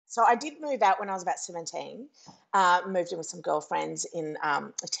So I did move out when I was about 17, moved in with some girlfriends in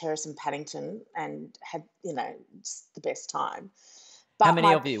Terrace and Paddington and had, just the best time. But How many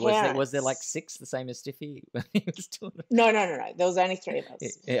my of you? Was there like 6, the same as Stiffy when he was doing it? No. There was only 3 of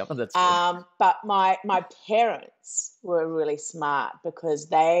us. Yeah, well, that's good. But my parents were really smart because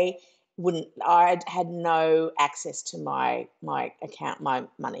they wouldn't. I had no access to my account, my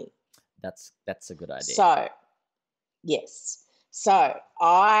money. That's a good idea. So, yes. So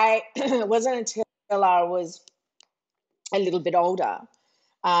I it wasn't until I was a little bit older.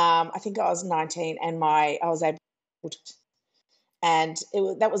 I think I was 19, and I was able to, and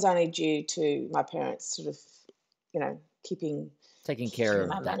that was only due to my parents sort of, taking care of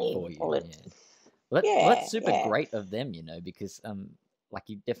my that money. for you. All Yeah. Well, that's super great of them, because like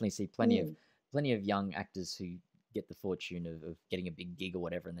you definitely see plenty of young actors who get the fortune of getting a big gig or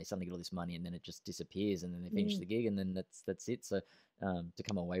whatever, and they suddenly get all this money, and then it just disappears, and then they finish the gig, and then that's it. So to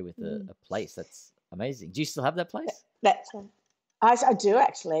come away with a place, that's amazing. Do you still have that place? I do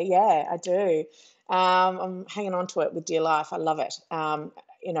actually. Yeah, I do. I'm hanging on to it with dear life. I love it. And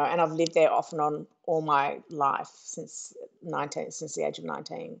I've lived there off and on all my life since the age of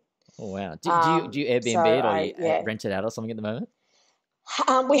 19. Oh wow! Do you Airbnb it, or you rent it out or something at the moment?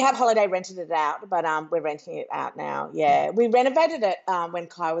 We have holiday rented it out, but we're renting it out now. Yeah, we renovated it when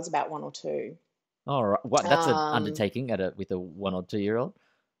Kai was about 1 or 2. All right, what? That's an undertaking with a 1 or 2 year old.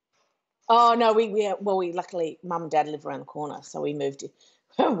 Oh no, we luckily Mum and Dad live around the corner, so we moved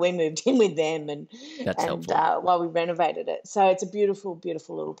in with them, and while we renovated it, so it's a beautiful,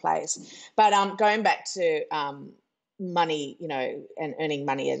 beautiful little place. But going back to money, and earning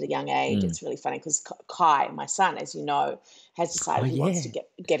money at a young age, it's really funny because Kai, my son, as you know, has decided he wants to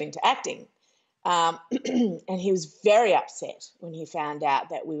get into acting. And he was very upset when he found out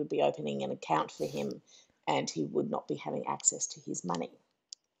that we would be opening an account for him and he would not be having access to his money.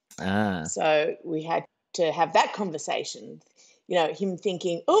 So we had to have that conversation, him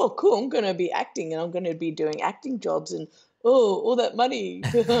thinking, oh, cool, I'm going to be acting and I'm going to be doing acting jobs and, all that money.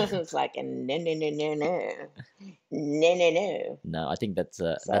 It's like, no. No, I think that's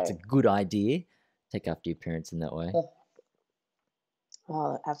a good idea. Take after your parents in that way.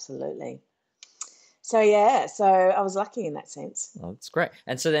 Oh, absolutely. So I was lucky in that sense. Oh, that's great.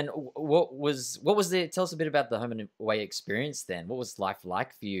 And so then what was tell us a bit about the home and away experience then. What was life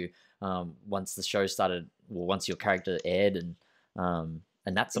like for you once the show started, or once your character aired and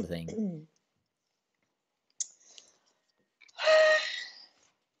that sort of thing?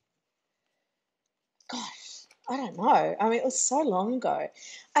 Gosh, I don't know. I mean, it was so long ago.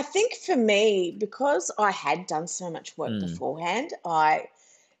 I think for me, because I had done so much work beforehand,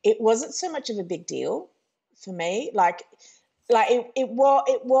 it wasn't so much of a big deal for me. Like it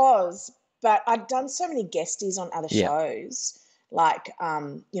was, but I'd done so many guesties on other shows, like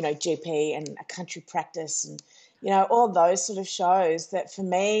GP and A Country Practice, and all those sort of shows, that for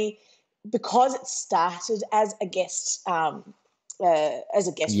me, because it started as a guest role,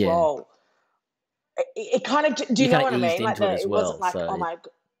 it kind of, do you know what I mean? Like it wasn't like, oh my God.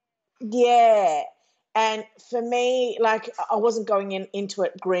 Yeah. And for me, like, I wasn't going into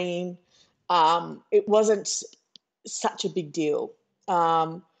it green. It wasn't such a big deal.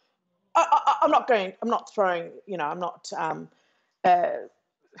 I'm not throwing, I'm not I'm not,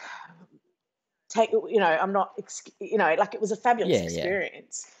 like, it was a fabulous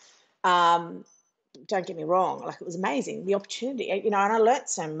experience. Don't get me wrong. Like, it was amazing, the opportunity, and I learnt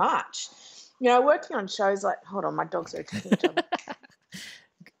so much, working on shows like, hold on, my dogs are attacking each other.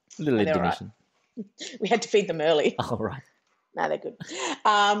 Little intermission. We had to feed them early. Oh, right. No, they're good.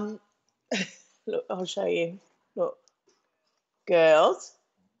 Look, I'll show you. Look, girls.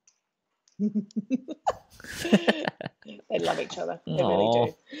 They love each other. They really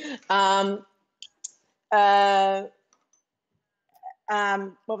do.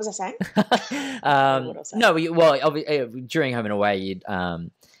 What was I saying? During Home and Away, you'd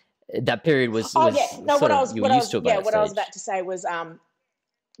that period was. What I was about to say was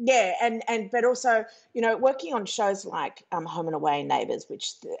but also, working on shows like Home and Away and Neighbours,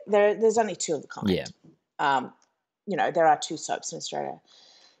 which there's only 2 of the kind. Yeah. There are 2 soaps in Australia.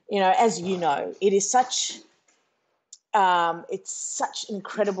 As you know, it is such it's such an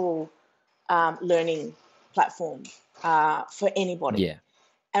incredible learning platform for anybody. Yeah.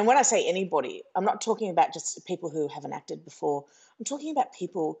 And when I say anybody, I'm not talking about just people who haven't acted before. I'm talking about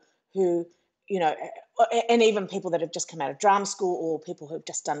people who, and even people that have just come out of drama school, or people who have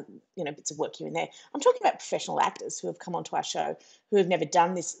just done, bits of work here and there. I'm talking about professional actors who have come onto our show, who have never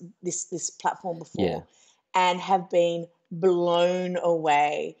done this platform before, and have been blown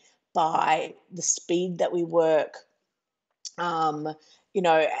away by the speed that we work, you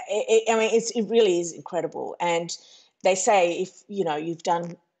know, I mean, it really is incredible. And they say if, you know, you've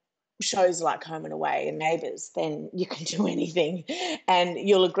done shows like Home and Away and Neighbours, then you can do anything. And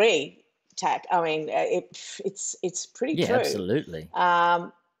you'll agree, Tak. I mean, it's pretty true. Absolutely.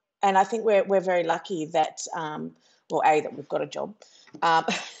 And I think we're very lucky that, well, that we've got a job,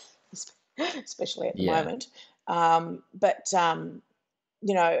 especially at the moment. But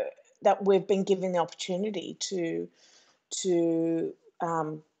you know, that we've been given the opportunity to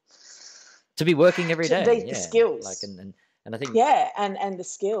be working every day. The skills, like and I think and the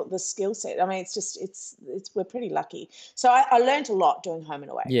skill set. I mean, it's we're pretty lucky. So I learned a lot doing Home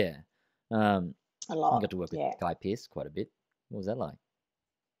and Away. Yeah, a lot. I got to work with Guy Pearce quite a bit. What was that like?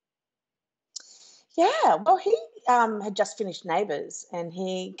 Yeah, well, he had just finished Neighbours, and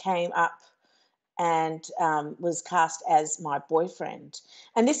he came up and was cast as my boyfriend.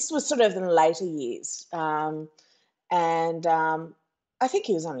 And this was sort of in the later years. I think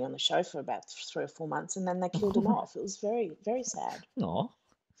he was only on the show for about 3 or 4 months, and then they killed him off. It was very, very sad. No,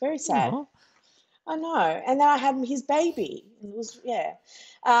 very sad. Aww. I know. And then I had his baby. It was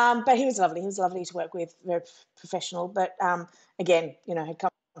but he was lovely. He was lovely to work with, very professional. But again, you know, had come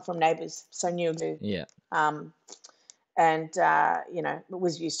from Neighbours, so knew who. Yeah. And you know,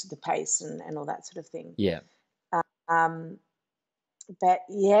 was used to the pace and all that sort of thing. Yeah. But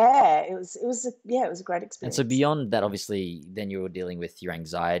yeah, it was a great experience. And so beyond that, obviously, then you were dealing with your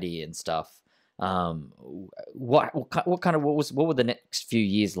anxiety and stuff. What were the next few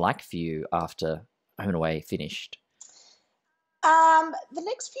years like for you after Home and Away finished? The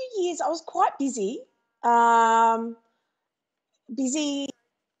next few years, I was quite busy.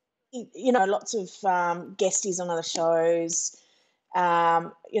 You know, lots of guesties on other shows.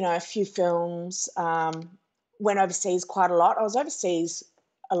 You know, a few films. Went overseas quite a lot. I was overseas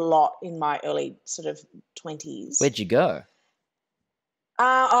a lot in my early sort of 20s. Where'd you go?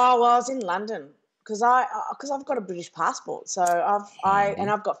 I was in London because I've got a British passport, so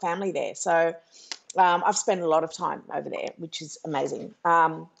I've got family there, so I've spent a lot of time over there, which is amazing.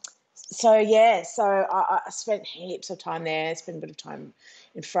 So I spent heaps of time there. Spent a bit of time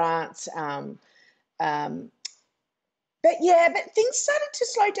in France. But things started to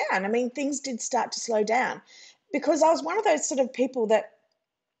slow down. I mean, things did start to slow down because I was one of those sort of people that,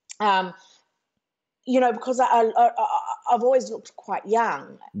 you know, because I've always looked quite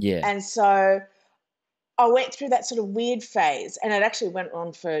young. Yeah. And so I went through that sort of weird phase, and it actually went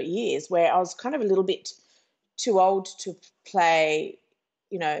on for years, where I was kind of a little bit too old to play,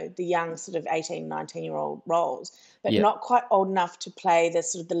 you know, the young sort of 18, 19-year-old roles, but not quite old enough to play the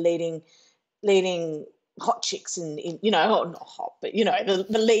sort of the leading hot chicks in you know, not hot, but you know,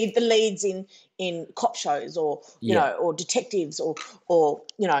 the leads in cop shows or you know, or detectives or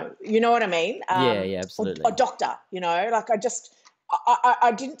you know what I mean? Absolutely. Or doctor, you know, like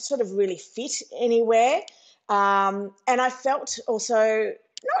I didn't sort of really fit anywhere, and I felt also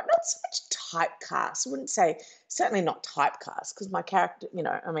not so much typecast. I wouldn't say, certainly not typecast, because my character, you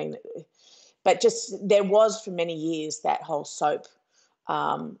know, I mean, but just there was for many years that whole soap.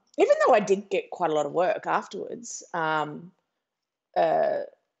 Even though I did get quite a lot of work afterwards, and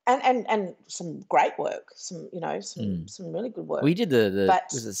some great work, some really good work. We did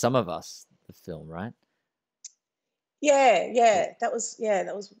was it Some of Us, the film, right? Yeah, that was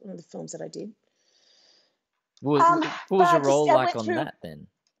one of the films that I did. What was your role like on that then?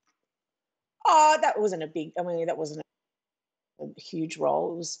 Oh, that wasn't a huge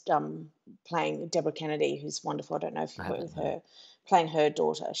role. It was playing Deborah Kennedy, who's wonderful. I don't know if you've worked with her. Playing her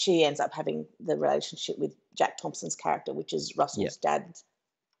daughter. She ends up having the relationship with Jack Thompson's character, which is Russell's dad's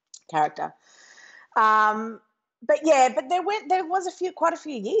character. But there was quite a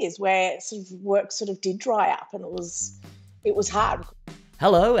few years where sort of work sort of did dry up, and it was hard.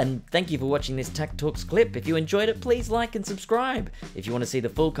 Hello, and thank you for watching this takTalks clip. If you enjoyed it, please like and subscribe. If you want to see the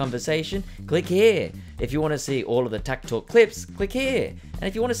full conversation, click here. If you want to see all of the takTalk clips, click here. And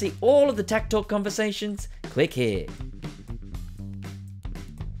if you want to see all of the takTalk conversations, click here.